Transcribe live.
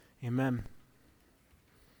Amen.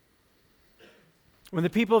 When the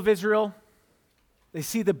people of Israel, they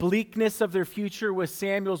see the bleakness of their future with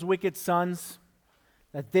Samuel's wicked sons,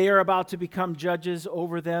 that they are about to become judges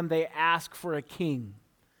over them, they ask for a king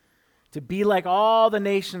to be like all the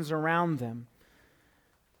nations around them.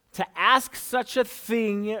 To ask such a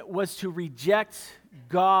thing was to reject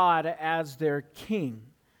God as their king.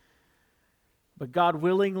 But God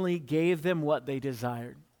willingly gave them what they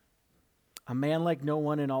desired. A man like no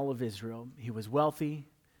one in all of Israel. He was wealthy,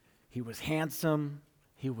 he was handsome,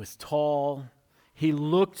 he was tall, he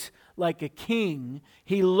looked like a king,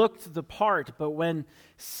 he looked the part. But when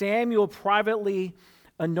Samuel privately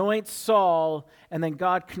anoints Saul, and then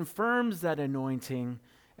God confirms that anointing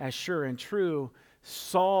as sure and true,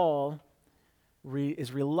 Saul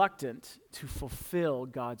is reluctant to fulfill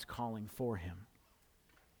God's calling for him.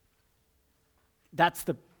 That's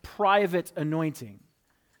the private anointing,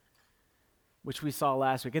 which we saw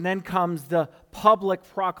last week. And then comes the public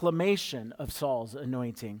proclamation of Saul's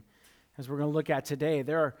anointing, as we're going to look at today.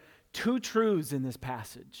 There are two truths in this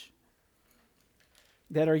passage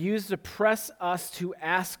that are used to press us to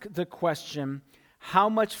ask the question, how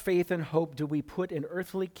much faith and hope do we put in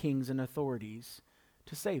earthly kings and authorities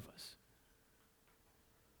to save us?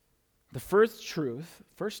 The first truth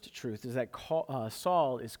is that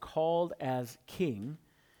Saul is called as king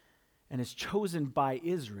and is chosen by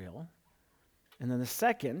Israel. And then the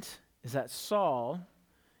second is that Saul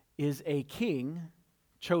is a king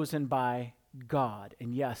chosen by God.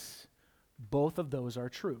 And yes, both of those are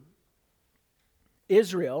true.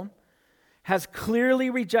 Israel has clearly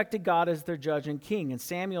rejected God as their judge and king. And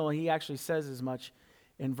Samuel, he actually says as much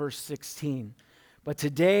in verse 16. But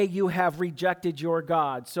today you have rejected your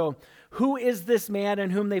God. So who is this man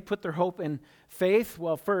in whom they put their hope and faith?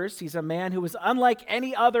 Well, first, he's a man who was unlike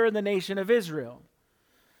any other in the nation of Israel,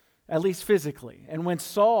 at least physically. And when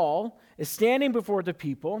Saul is standing before the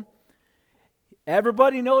people,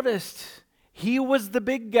 everybody noticed he was the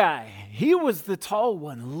big guy. He was the tall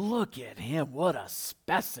one. Look at him. What a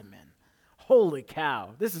specimen. Holy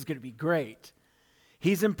cow. This is going to be great.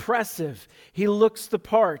 He's impressive. He looks the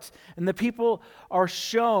part. And the people are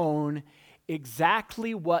shown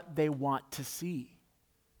exactly what they want to see.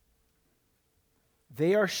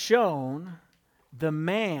 They are shown the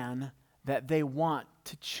man that they want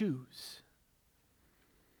to choose.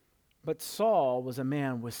 But Saul was a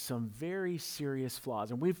man with some very serious flaws.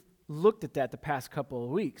 And we've looked at that the past couple of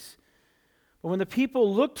weeks. But when the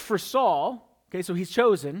people looked for Saul, okay, so he's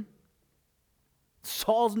chosen,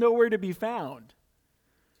 Saul's nowhere to be found.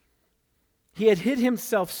 He had hid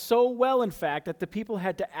himself so well, in fact, that the people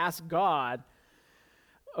had to ask God,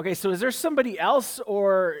 okay, so is there somebody else,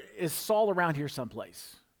 or is Saul around here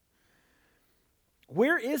someplace?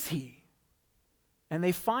 Where is he? And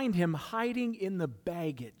they find him hiding in the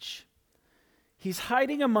baggage. He's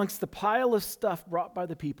hiding amongst the pile of stuff brought by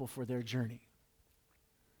the people for their journey.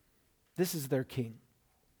 This is their king.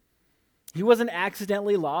 He wasn't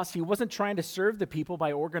accidentally lost. He wasn't trying to serve the people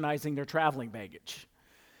by organizing their traveling baggage.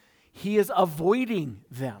 He is avoiding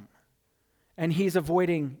them, and he's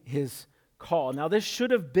avoiding his call. Now, this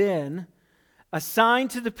should have been a sign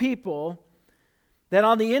to the people that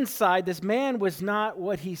on the inside, this man was not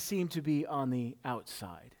what he seemed to be on the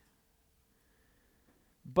outside.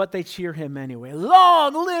 But they cheer him anyway.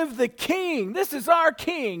 Long live the king! This is our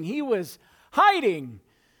king! He was hiding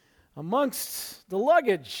amongst the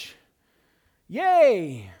luggage.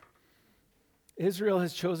 Yay! Israel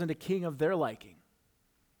has chosen a king of their liking.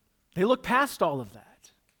 They look past all of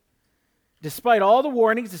that. Despite all the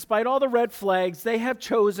warnings, despite all the red flags, they have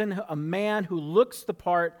chosen a man who looks the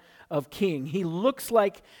part of king. He looks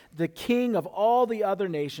like the king of all the other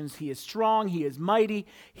nations. He is strong. He is mighty.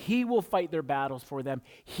 He will fight their battles for them.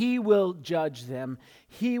 He will judge them.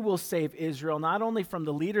 He will save Israel, not only from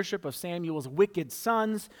the leadership of Samuel's wicked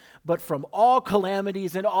sons, but from all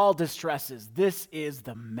calamities and all distresses. This is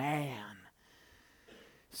the man.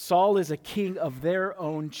 Saul is a king of their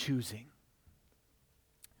own choosing,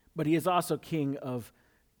 but he is also king of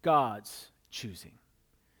God's choosing.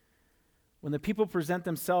 When the people present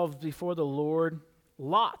themselves before the Lord,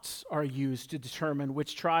 lots are used to determine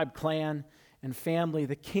which tribe, clan, and family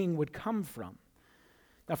the king would come from.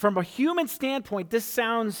 Now, from a human standpoint, this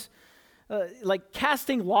sounds like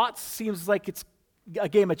casting lots seems like it's a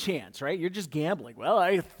game of chance, right? You're just gambling. Well,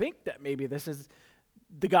 I think that maybe this is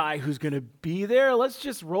the guy who's going to be there. Let's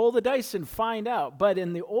just roll the dice and find out. But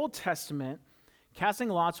in the Old Testament, casting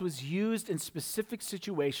lots was used in specific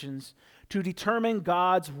situations to determine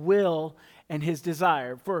God's will and his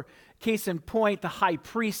desire. For case in point, the high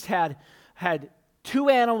priest had 2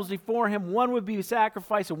 animals before him. One would be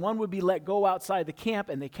sacrificed and one would be let go outside the camp,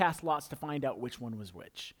 and they cast lots to find out which one was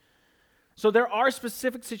which. So there are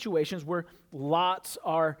specific situations where lots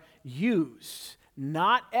are used.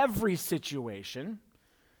 Not every situation.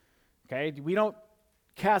 Okay, we don't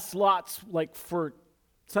cast lots like for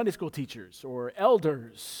Sunday school teachers or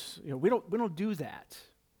elders. We don't do that.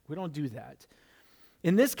 We don't do that.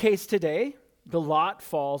 In this case today, the lot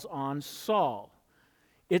falls on Saul.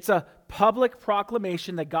 It's a public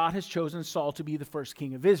proclamation that God has chosen Saul to be the first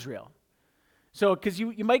king of Israel. So, because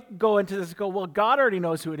you might go into this and go, well, God already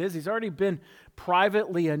knows who it is. He's already been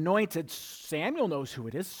privately anointed. Samuel knows who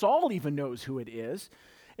it is. Saul even knows who it is.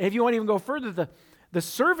 And if you want to even go further, the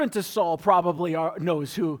servant of Saul probably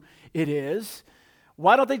knows who it is.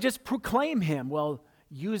 Why don't they just proclaim him? Well,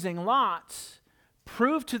 using lots,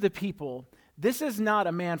 prove to the people, this is not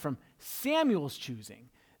a man from Samuel's choosing.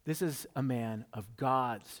 This is a man of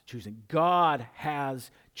God's choosing. God has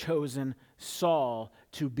chosen Saul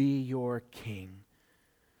to be your king.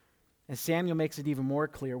 And Samuel makes it even more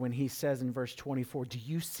clear when he says in verse 24, do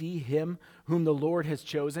you see him whom the Lord has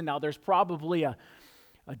chosen? Now there's probably a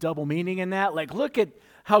double meaning in that. Like, look at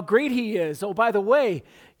how great he is. Oh, by the way,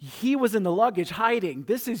 he was in the luggage hiding.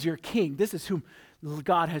 This is your king. This is whom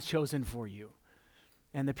God has chosen for you.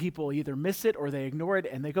 And the people either miss it or they ignore it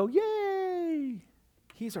and they go, yay,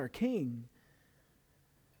 he's our king.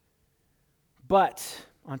 But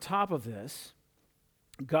on top of this,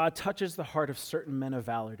 God touches the heart of certain men of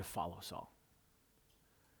valor to follow Saul.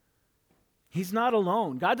 He's not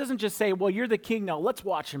alone. God doesn't just say, well, you're the king now, let's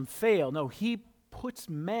watch him fail. No, he puts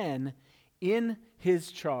men in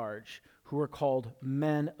his charge who are called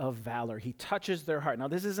men of valor. He touches their heart. Now,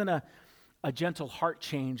 this isn't a gentle heart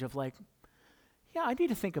change of like, yeah, I need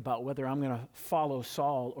to think about whether I'm going to follow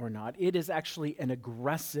Saul or not. It is actually an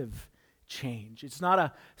aggressive change. It's not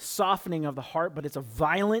a softening of the heart, but it's a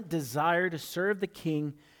violent desire to serve the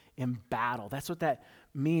king in battle. That's what that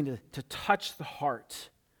means, to touch the heart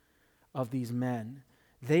of these men.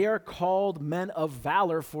 They are called men of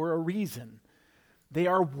valor for a reason. They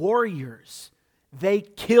are warriors. They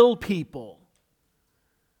kill people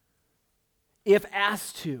if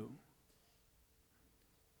asked to.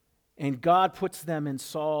 And God puts them in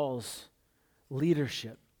Saul's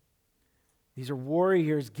leadership. These are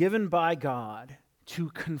warriors given by God to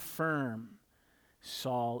confirm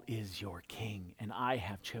Saul is your king, and I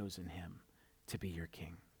have chosen him to be your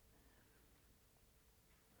king.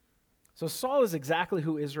 So Saul is exactly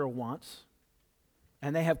who Israel wants,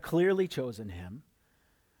 and they have clearly chosen him.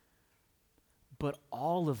 But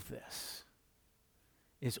all of this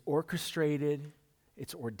is orchestrated,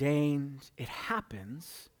 it's ordained, it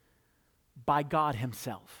happens by God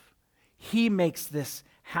himself. He makes this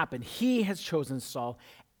happen. He has chosen Saul,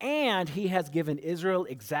 and he has given Israel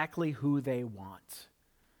exactly who they want.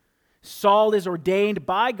 Saul is ordained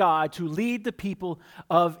by God to lead the people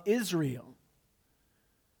of Israel.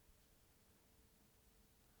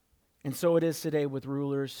 And so it is today with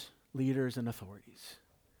rulers, leaders, and authorities.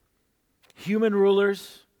 Human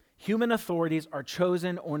rulers, human authorities are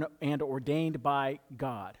chosen and ordained by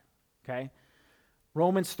God. Okay?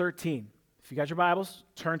 Romans 13. If you got your Bibles,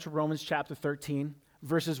 turn to Romans chapter 13,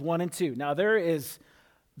 verses 1 and 2. Now, there is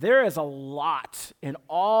a lot in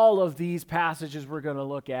all of these passages we're going to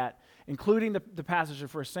look at, including the passage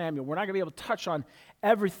of 1 Samuel. We're not going to be able to touch on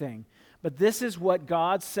everything, but this is what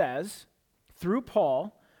God says through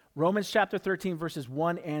Paul, Romans chapter 13, verses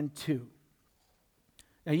 1 and 2.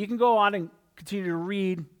 Now, you can go on and continue to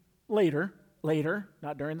read later,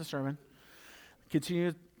 not during the sermon.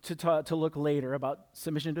 Continue to look later about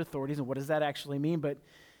submission to authorities and what does that actually mean. But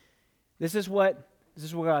this is what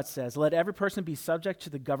God says. Let every person be subject to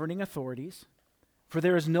the governing authorities, for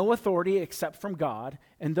there is no authority except from God,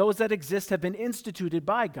 and those that exist have been instituted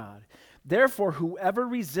by God. Therefore, whoever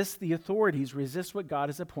resists the authorities resists what God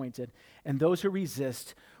has appointed, and those who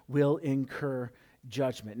resist will incur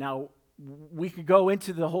judgment. Now, we could go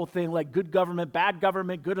into the whole thing like good government,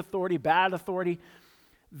 good authority, bad authority.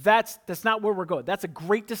 That's not where we're going. That's a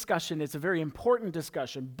great discussion. It's a very important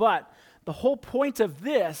discussion. But the whole point of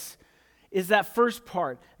this is that first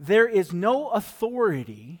part. There is no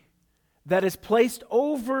authority that is placed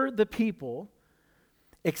over the people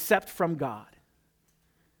except from God.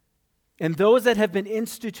 And those that have been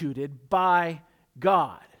instituted by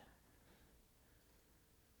God.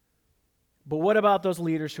 But what about those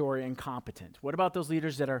leaders who are incompetent? What about those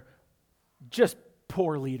leaders that are just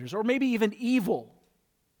poor leaders or maybe even evil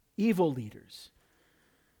leaders?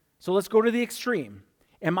 So let's go to the extreme.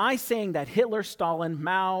 Am I saying that Hitler, Stalin,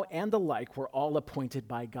 Mao, and the like were all appointed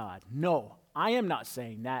by God? No, I am not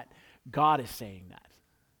saying that. God is saying that.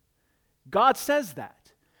 God says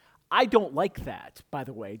that. I don't like that, by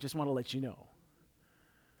the way, just want to let you know.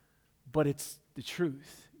 But it's the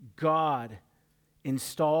truth. God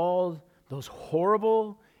installed those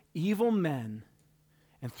horrible, evil men,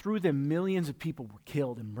 and through them millions of people were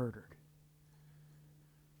killed and murdered.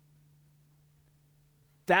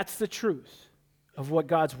 That's the truth of what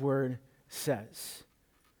God's word says.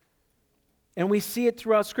 And we see it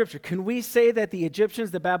throughout Scripture. Can we say that the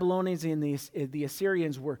Egyptians, the Babylonians, and the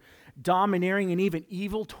Assyrians were domineering and even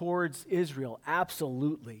evil towards Israel?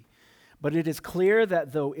 Absolutely. But it is clear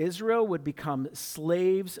that though Israel would become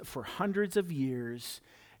slaves for hundreds of years,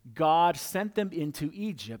 God sent them into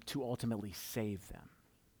Egypt to ultimately save them.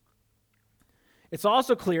 It's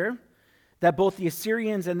also clear that both the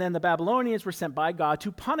Assyrians and then the Babylonians were sent by God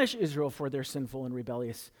to punish Israel for their sinful and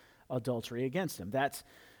rebellious adultery against him. That's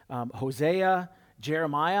Hosea,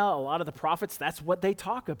 Jeremiah, a lot of the prophets, that's what they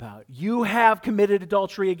talk about. You have committed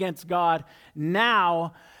adultery against God.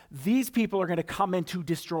 Now, these people are going to come in to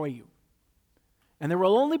destroy you. And there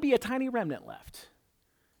will only be a tiny remnant left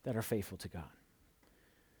that are faithful to God.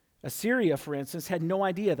 Assyria, for instance, had no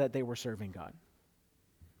idea that they were serving God.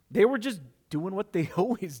 They were just doing what they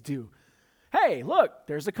always do. Hey, look,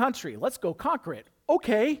 there's a country. Let's go conquer it.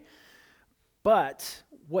 Okay. But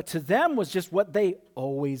what to them was just what they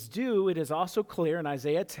always do. It is also clear in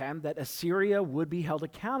Isaiah 10 that Assyria would be held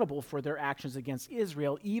accountable for their actions against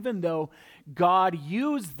Israel, even though God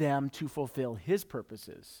used them to fulfill his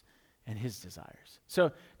purposes and his desires.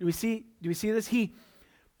 So do we see this? He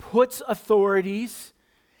puts authorities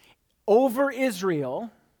over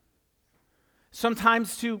Israel,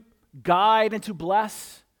 sometimes to guide and to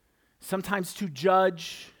bless, sometimes to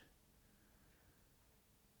judge.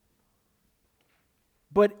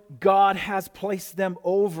 But God has placed them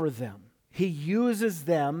over them. He uses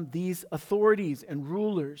them, these authorities and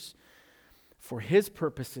rulers, for his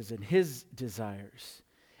purposes and his desires.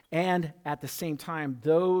 And at the same time,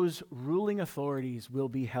 those ruling authorities will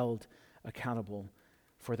be held accountable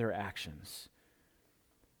for their actions.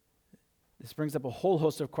 This brings up a whole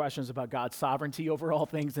host of questions about God's sovereignty over all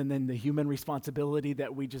things and then the human responsibility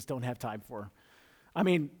that we just don't have time for. I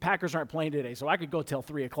mean, Packers aren't playing today, so I could go till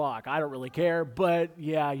 3 o'clock. I don't really care, but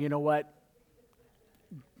yeah, you know what?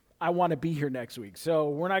 I want to be here next week, so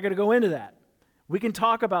we're not going to go into that. We can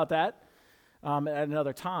talk about that at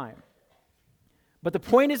another time. But the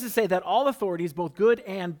point is to say that all authorities, both good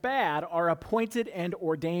and bad, are appointed and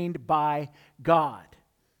ordained by God.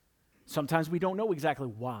 Sometimes we don't know exactly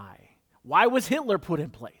why. Why was Hitler put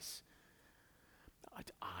in place?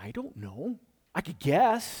 I don't know. I could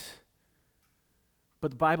guess.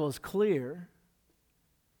 But the Bible is clear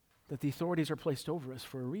that the authorities are placed over us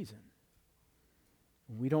for a reason.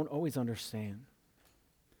 We don't always understand.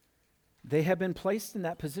 They have been placed in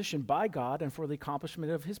that position by God and for the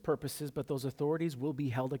accomplishment of his purposes, but those authorities will be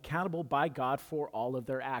held accountable by God for all of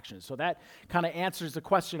their actions. So that kind of answers the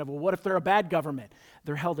question of, well, what if they're a bad government?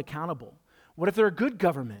 They're held accountable. What if they're a good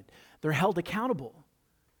government? They're held accountable.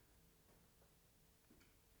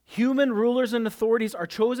 Human rulers and authorities are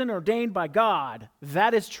chosen and ordained by God.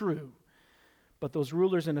 That is true. But those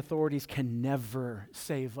rulers and authorities can never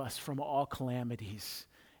save us from all calamities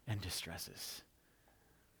and distresses.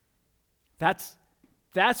 That's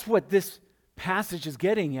what this passage is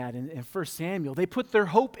getting at in 1 Samuel. They put their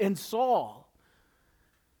hope in Saul.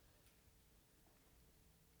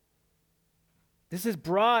 This is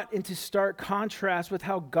brought into stark contrast with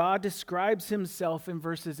how God describes himself in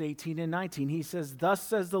verses 18 and 19. He says, "Thus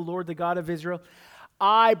says the Lord, the God of Israel,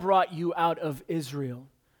 I brought you out of Israel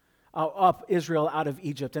out of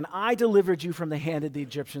Egypt, and I delivered you from the hand of the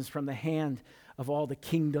Egyptians, from the hand of all the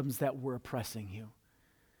kingdoms that were oppressing you.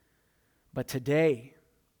 But today,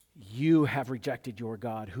 you have rejected your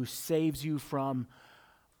God, who saves you from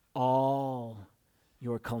all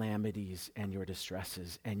your calamities and your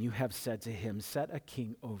distresses. And you have said to him, set a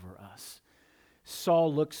king over us."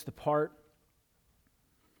 Saul looks the part,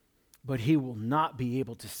 but he will not be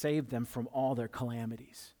able to save them from all their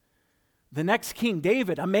calamities. The next king,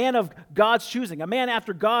 David, a man of God's choosing, a man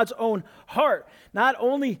after God's own heart, not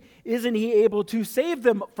only isn't he able to save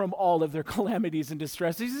them from all of their calamities and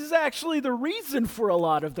distresses, he's actually the reason for a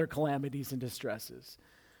lot of their calamities and distresses.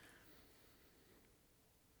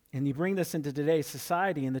 And you bring this into today's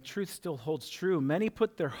society, and the truth still holds true. Many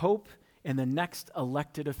put their hope in the next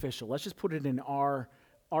elected official. Let's just put it in our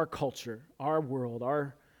culture, our world,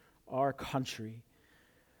 our country.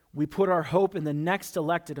 We put our hope in the next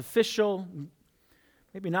elected official,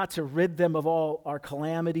 maybe not to rid them of all our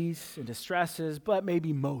calamities and distresses, but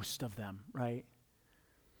maybe most of them, right?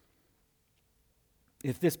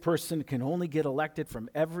 If this person can only get elected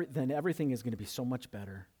then everything is going to be so much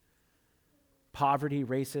better. poverty,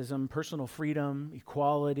 racism, personal freedom,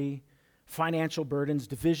 equality, financial burdens,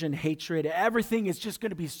 division, hatred. Everything is just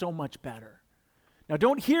going to be so much better. Now,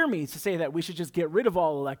 don't hear me to say that we should just get rid of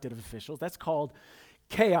all elected officials. That's called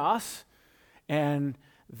chaos, and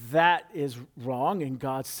that is wrong, and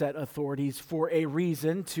God set authorities for a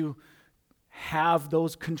reason to have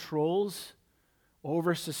those controls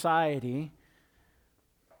over society.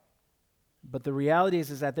 But the reality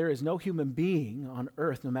is that there is no human being on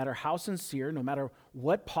earth, no matter how sincere, no matter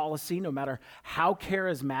what policy, no matter how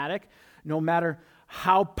charismatic, no matter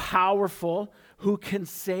how powerful, who can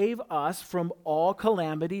save us from all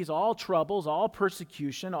calamities, all troubles, all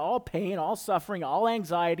persecution, all pain, all suffering, all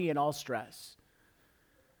anxiety, and all stress.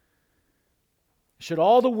 Should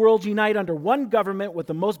all the world unite under one government with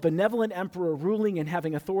the most benevolent emperor ruling and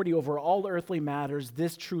having authority over all earthly matters,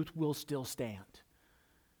 this truth will still stand.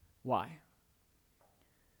 Why?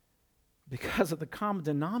 Because of the common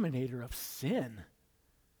denominator of sin.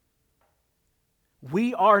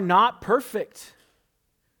 We are not perfect.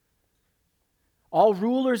 All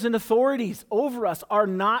rulers and authorities over us are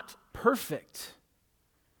not perfect.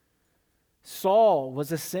 Saul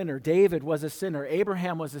was a sinner. David was a sinner.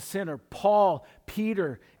 Abraham was a sinner. Paul,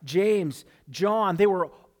 Peter, James, John, they were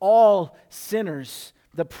all sinners.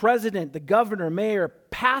 The president, the governor, mayor,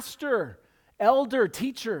 pastor, elder,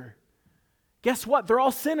 teacher. Guess what? They're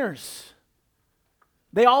all sinners.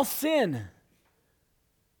 They all sin.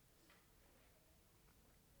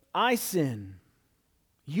 I sin.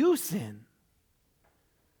 You sin.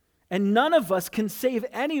 And none of us can save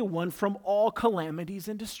anyone from all calamities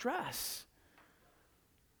and distress.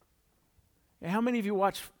 And how many of you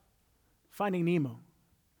watch Finding Nemo?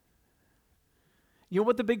 You know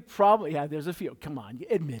what the big problem? Yeah, there's a few. Come on, you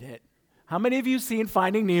admit it. How many of you seen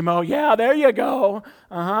Finding Nemo? Yeah, there you go.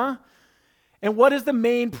 And what is the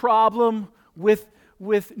main problem with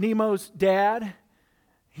Nemo's dad?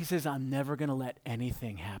 He says, I'm never going to let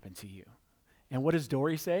anything happen to you. And what does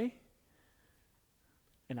Dory say?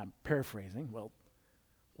 And I'm paraphrasing, well,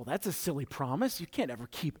 that's a silly promise. You can't ever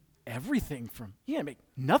keep everything from, you can't make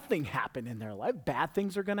nothing happen in their life. Bad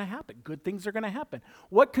things are going to happen. Good things are going to happen.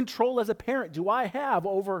 What control as a parent do I have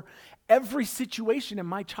over every situation in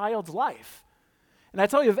my child's life? And I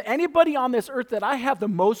tell you, if anybody on this earth that I have the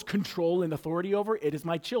most control and authority over, it is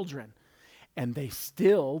my children. And they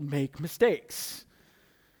still make mistakes.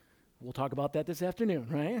 We'll talk about that this afternoon,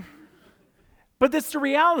 right? But that's the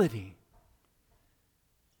reality.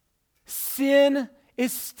 Sin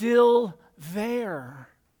is still there.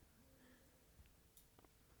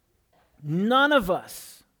 None of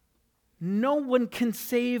us, no one can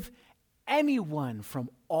save anyone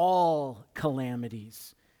from all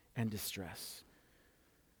calamities and distress.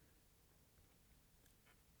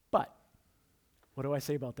 But, what do I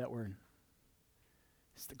say about that word?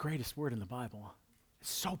 It's the greatest word in the Bible.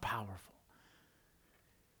 It's so powerful.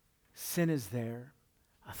 Sin is there.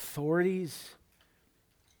 Authorities,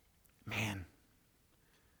 man,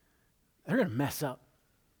 they're going to mess up.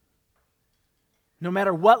 No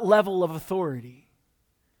matter what level of authority.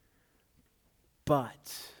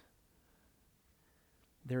 But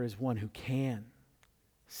there is one who can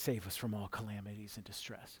save us from all calamities and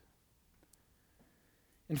distress.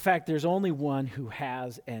 In fact, there's only one who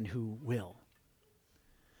has and who will.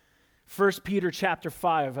 1 Peter chapter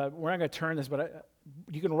 5, we're not going to turn this, but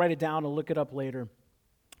you can write it down and look it up later.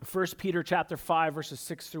 1 Peter chapter 5, verses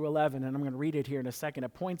 6 through 11, and I'm going to read it here in a second.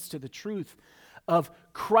 It points to the truth of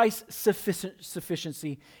Christ's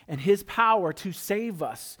sufficiency and his power to save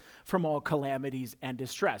us from all calamities and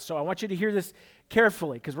distress. So I want you to hear this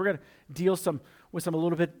carefully, because we're going to deal with a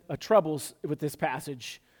little bit of troubles with this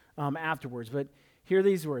passage afterwards. But hear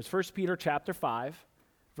these words, 1 Peter chapter 5,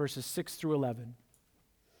 verses 6 through 11.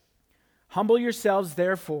 Humble yourselves,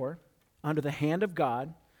 therefore, under the hand of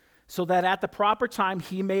God, so that at the proper time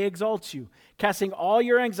he may exalt you, casting all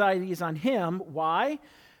your anxieties on him. Why?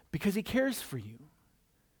 Because he cares for you.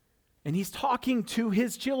 And he's talking to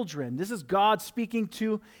his children. This is God speaking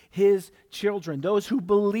to his children, those who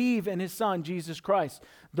believe in his Son, Jesus Christ,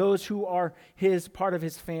 those who are part of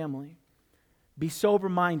his family. Be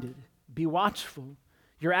sober-minded, be watchful.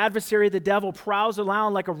 Your adversary, the devil, prowls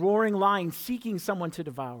around like a roaring lion, seeking someone to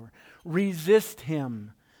devour. Resist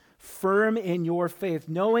him, firm in your faith,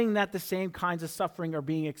 knowing that the same kinds of suffering are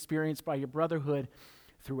being experienced by your brotherhood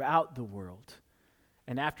throughout the world.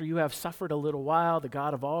 And after you have suffered a little while, the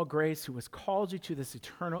God of all grace, who has called you to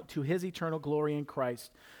his eternal glory in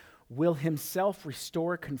Christ, will himself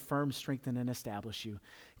restore, confirm, strengthen, and establish you.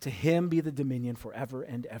 To him be the dominion forever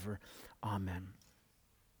and ever. Amen.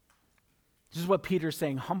 This is what Peter's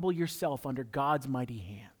saying. Humble yourself under God's mighty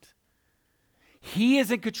hand. He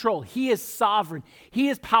is in control. He is sovereign. He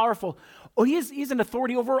is powerful. Oh, he's an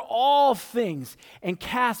authority over all things, and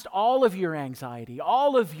cast all of your anxiety,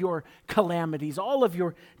 all of your calamities, all of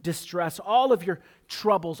your distress, all of your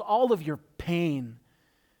troubles, all of your pain.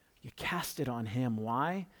 You cast it on him.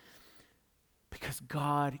 Why? Because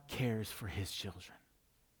God cares for his children.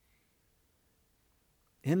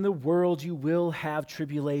 In the world you will have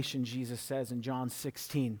tribulation, Jesus says in John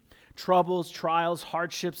 16. Troubles, trials,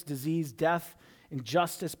 hardships, disease, death,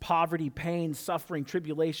 injustice, poverty, pain, suffering,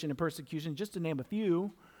 tribulation, and persecution, just to name a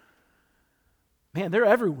few. Man, they're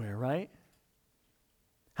everywhere, right?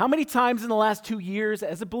 How many times in the last 2 years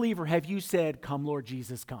as a believer have you said, "Come, Lord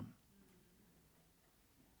Jesus, come"?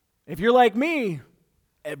 If you're like me,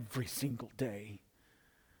 every single day.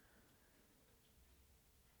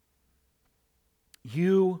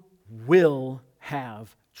 You will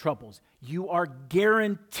have troubles. You are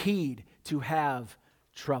guaranteed to have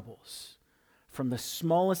troubles. From the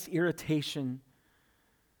smallest irritation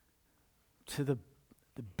to the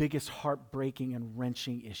biggest heartbreaking and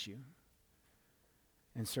wrenching issue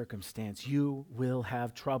and circumstance. You will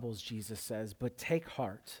have troubles, Jesus says, but take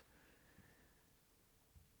heart.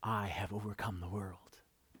 I have overcome the world.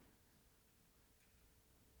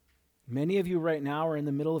 Many of you right now are in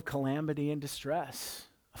the middle of calamity and distress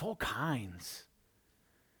of all kinds.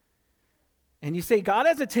 And you say, God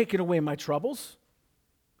hasn't taken away my troubles.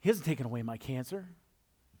 He hasn't taken away my cancer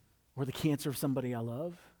or the cancer of somebody I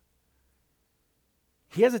love.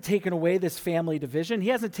 He hasn't taken away this family division. He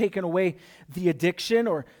hasn't taken away the addiction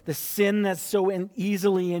or the sin that so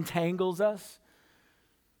easily entangles us.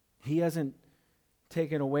 He hasn't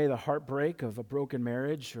taken away the heartbreak of a broken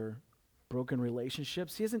marriage or broken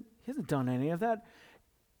relationships. He hasn't done any of that.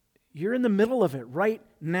 You're in the middle of it right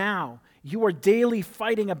now. You are daily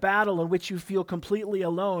fighting a battle in which you feel completely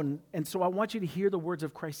alone. And so I want you to hear the words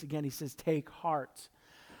of Christ again. He says, take heart.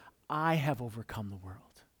 I have overcome the world.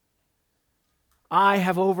 I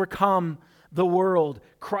have overcome the world.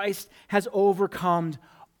 Christ has overcome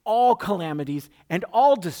all calamities and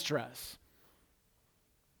all distress.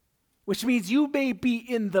 Which means you may be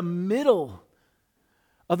in the middle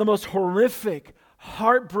of the most horrific,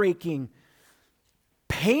 heartbreaking,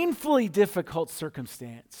 painfully difficult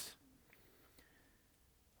circumstance.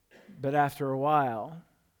 But after a while,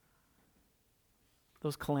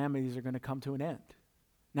 those calamities are going to come to an end.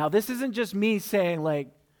 Now, this isn't just me saying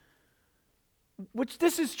which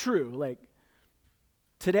this is true,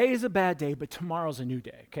 today is a bad day, but tomorrow's a new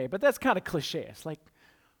day, okay? But that's kind of cliche. It's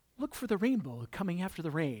look for the rainbow coming after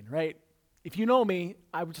the rain, right? If you know me,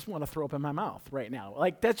 I would just want to throw up in my mouth right now.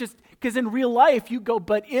 That's just, because in real life you go,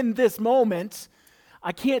 but in this moment,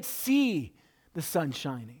 I can't see the sun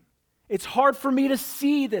shining. It's hard for me to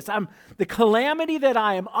see this. The calamity that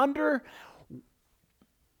I am under,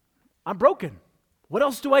 I'm broken. What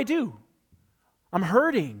else do I do? I'm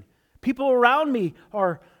hurting. People around me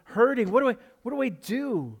are hurting. What do I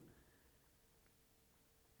do?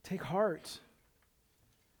 Take heart.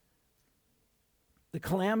 The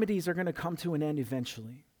calamities are going to come to an end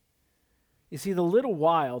eventually. You see, the little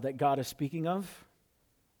while that God is speaking of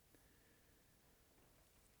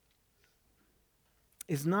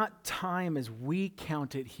is not time as we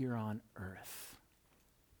count it here on earth.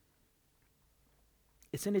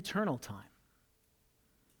 It's an eternal time.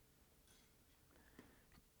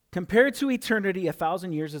 Compared to eternity,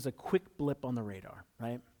 1,000 years is a quick blip on the radar,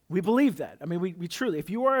 right? We believe that. I mean, we truly, if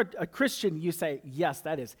you are a Christian, you say, yes,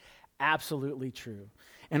 that is absolutely true.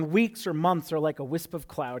 And weeks or months are like a wisp of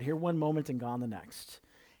cloud, here one moment and gone the next.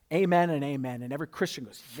 Amen and amen. And every Christian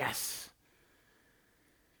goes, yes.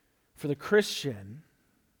 For the Christian,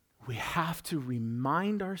 we have to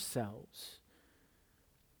remind ourselves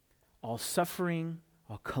all suffering,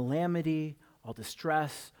 all calamity, all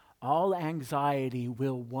distress, all anxiety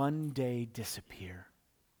will one day disappear.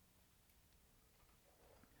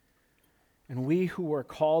 And we who are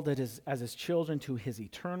called as his children to his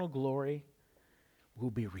eternal glory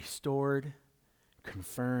will be restored,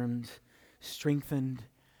 confirmed, strengthened,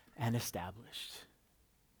 and established.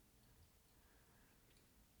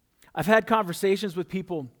 I've had conversations with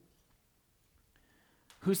people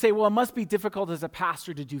who say, well, it must be difficult as a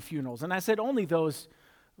pastor to do funerals. And I said, only those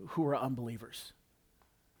who are unbelievers.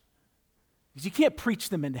 Because you can't preach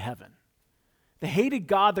them into heaven. They hated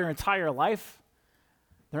God their entire life.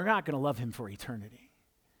 They're not going to love him for eternity.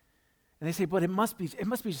 And they say, but it must be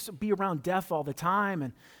just be around death all the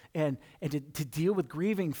time and to deal with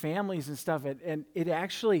grieving families and stuff. And it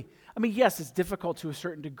actually, I mean, yes, it's difficult to a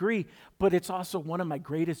certain degree, but it's also one of my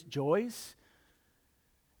greatest joys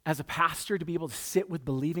as a pastor to be able to sit with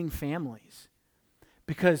believing families.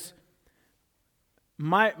 Because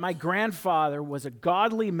My grandfather was a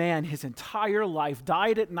godly man his entire life,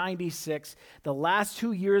 died at 96. The last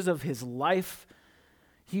 2 years of his life,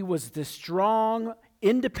 he was this strong,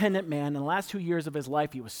 independent man. In the last 2 years of his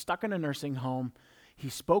life, he was stuck in a nursing home. He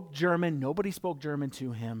spoke German. Nobody spoke German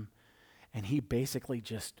to him. And he basically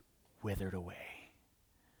just withered away.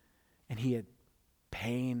 And he had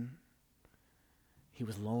pain. He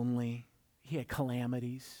was lonely. He had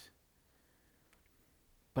calamities.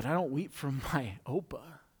 But I don't weep for my Opa.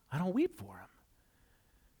 I don't weep for him.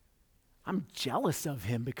 I'm jealous of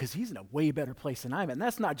him because he's in a way better place than I'm in. And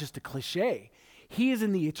that's not just a cliche. He is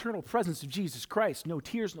in the eternal presence of Jesus Christ. No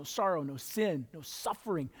tears, no sorrow, no sin, no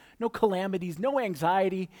suffering, no calamities, no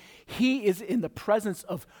anxiety. He is in the presence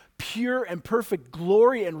of pure and perfect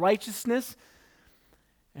glory and righteousness.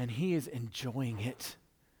 And he is enjoying it.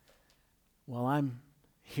 While I'm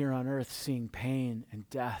here on earth seeing pain and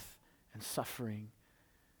death and suffering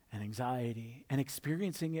and anxiety and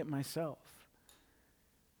experiencing it myself.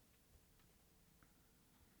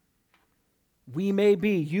 You may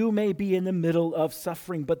be in the middle of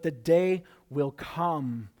suffering, but the day will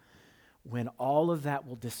come when all of that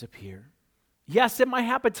will disappear. Yes, it might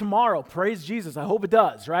happen tomorrow. Praise Jesus. I hope it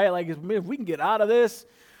does, right? Like if we can get out of this,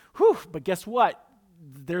 whew, but guess what?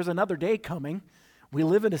 There's another day coming. We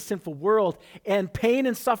live in a sinful world, and pain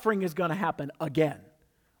and suffering is going to happen again.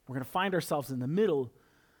 We're going to find ourselves in the middle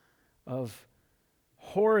of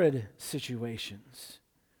horrid situations.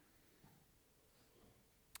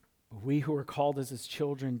 We who are called as his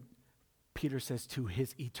children, Peter says, to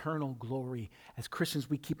his eternal glory. As Christians,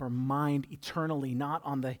 we keep our mind eternally, not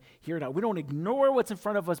on the here and now. We don't ignore what's in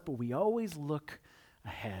front of us, but we always look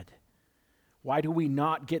ahead. Why do we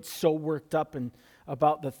not get so worked up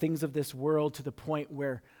about the things of this world to the point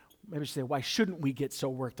where, maybe I should say, why shouldn't we get so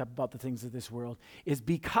worked up about the things of this world? Is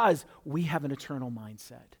because we have an eternal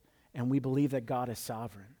mindset. And we believe that God is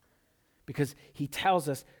sovereign. Because he tells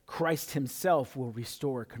us Christ himself will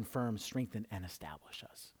restore, confirm, strengthen, and establish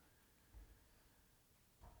us.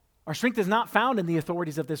 Our strength is not found in the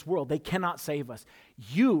authorities of this world. They cannot save us.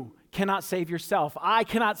 You cannot save yourself. I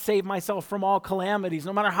cannot save myself from all calamities,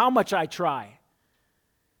 no matter how much I try.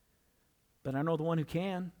 But I know the one who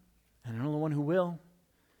can, and I know the one who will.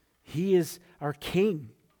 He is our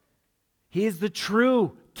king. He is the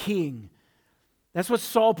true king. That's what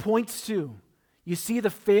Saul points to. You see the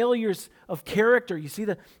failures of character. You see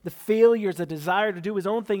the failures, the desire to do his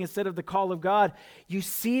own thing instead of the call of God. You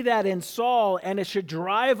see that in Saul, and it should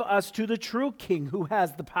drive us to the true king who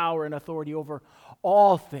has the power and authority over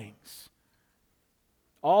all things,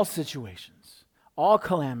 all situations, all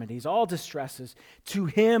calamities, all distresses. To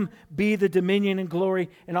him be the dominion and glory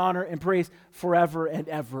and honor and praise forever and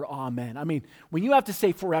ever. Amen. I mean, when you have to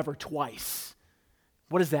say forever twice,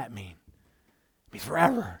 what does that mean? It means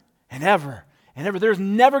forever and ever and ever. There's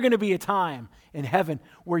never going to be a time in heaven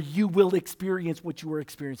where you will experience what you are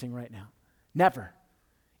experiencing right now. Never,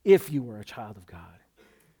 if you were a child of God.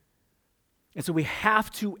 And so we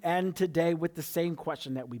have to end today with the same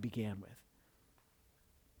question that we began with.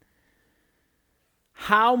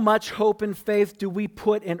 How much hope and faith do we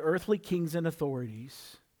put in earthly kings and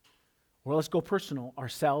authorities? Or let's go personal,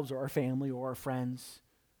 ourselves or our family or our friends,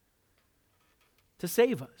 to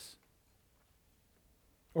save us?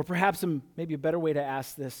 Or perhaps maybe a better way to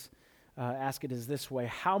ask it is this way: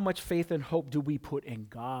 how much faith and hope do we put in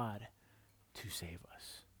God to save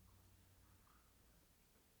us?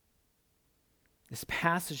 This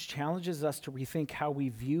passage challenges us to rethink how we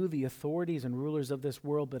view the authorities and rulers of this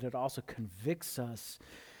world, but it also convicts us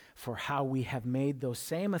for how we have made those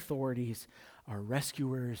same authorities our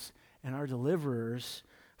rescuers and our deliverers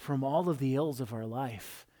from all of the ills of our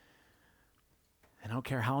life. And I don't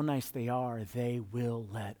care how nice they are, they will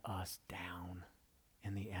let us down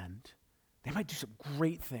in the end. They might do some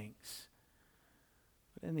great things,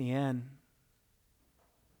 but in the end,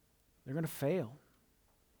 they're going to fail.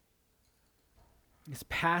 This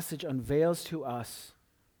passage unveils to us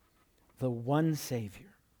the one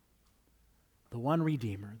Savior, the one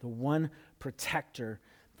Redeemer, the one Protector,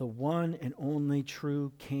 the one and only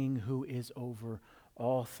true King who is over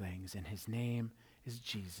all things, and his name is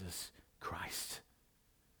Jesus Christ.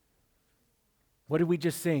 What did we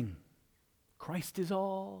just sing? Christ is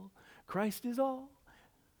all, Christ is all.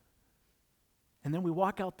 And then we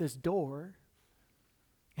walk out this door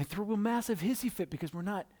and throw a massive hissy fit because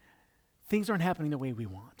things aren't happening the way we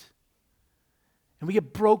want. And we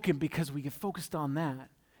get broken because we get focused on that.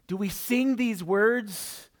 Do we sing these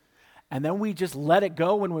words and then we just let it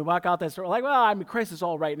go when we walk out that door? Like, well, I mean, Christ is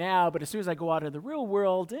all right now, but as soon as I go out into the real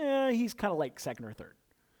world, he's kind of like second or third.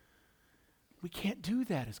 We can't do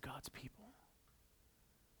that as God's people.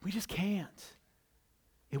 We just can't.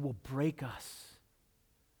 It will break us.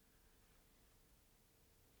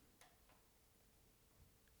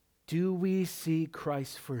 Do we see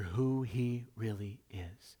Christ for who he really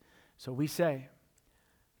is? So we say,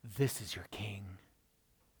 this is your King.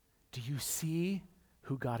 Do you see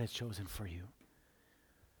who God has chosen for you?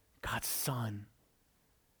 God's Son,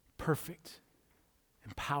 perfect,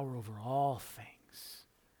 and power over all things.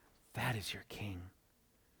 That is your King.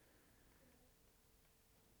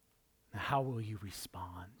 Now, how will you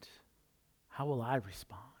respond? How will I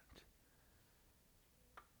respond?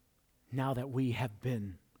 Now that we have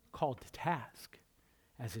been called to task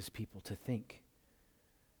as his people to think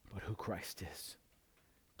about who Christ is.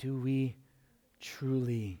 Do we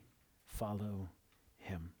truly follow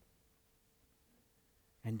him?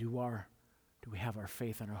 And do we have our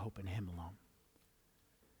faith and our hope in him alone?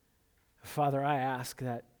 Father, I ask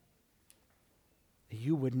that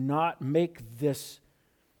you would not make these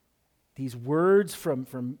words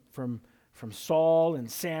from Saul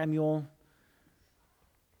and Samuel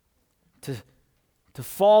to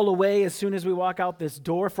fall away as soon as we walk out this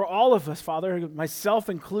door. For all of us, Father, myself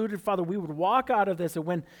included, Father, we would walk out of this, and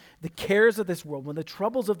when the cares of this world, when the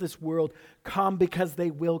troubles of this world come, because they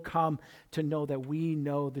will come, to know that we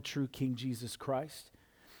know the true King Jesus Christ.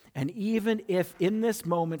 And even if in this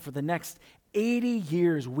moment for the next 80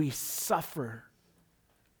 years we suffer,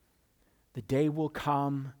 the day will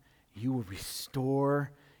come, you will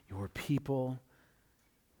restore your people.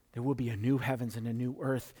 There will be a new heavens and a new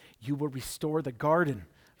earth. You will restore the garden,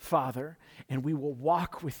 Father, and we will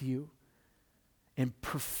walk with you in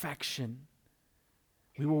perfection.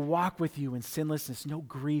 We will walk with you in sinlessness, no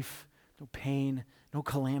grief, no pain, no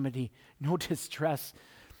calamity, no distress.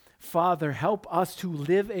 Father, help us to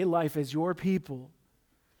live a life as your people,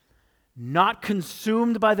 not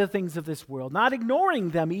consumed by the things of this world, not ignoring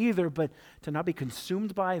them either, but to not be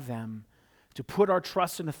consumed by them, to put our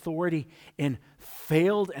trust and authority in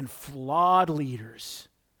failed and flawed leaders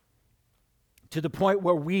to the point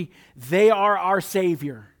where they are our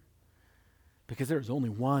Savior, because there is only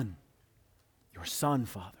one, your Son,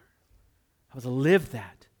 Father. Help us to live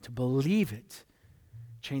that, to believe it,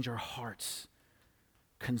 change our hearts,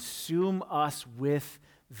 consume us with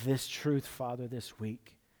this truth, Father, this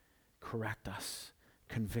week. Correct us,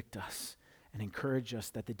 convict us, and encourage us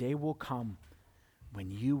that the day will come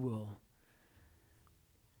when you will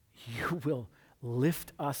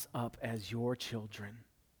lift us up as your children.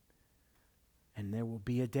 And there will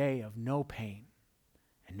be a day of no pain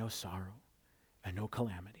and no sorrow and no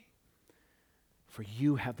calamity. For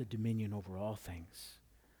you have the dominion over all things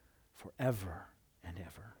forever and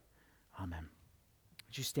ever. Amen.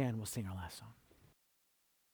 Would you stand? We'll sing our last song.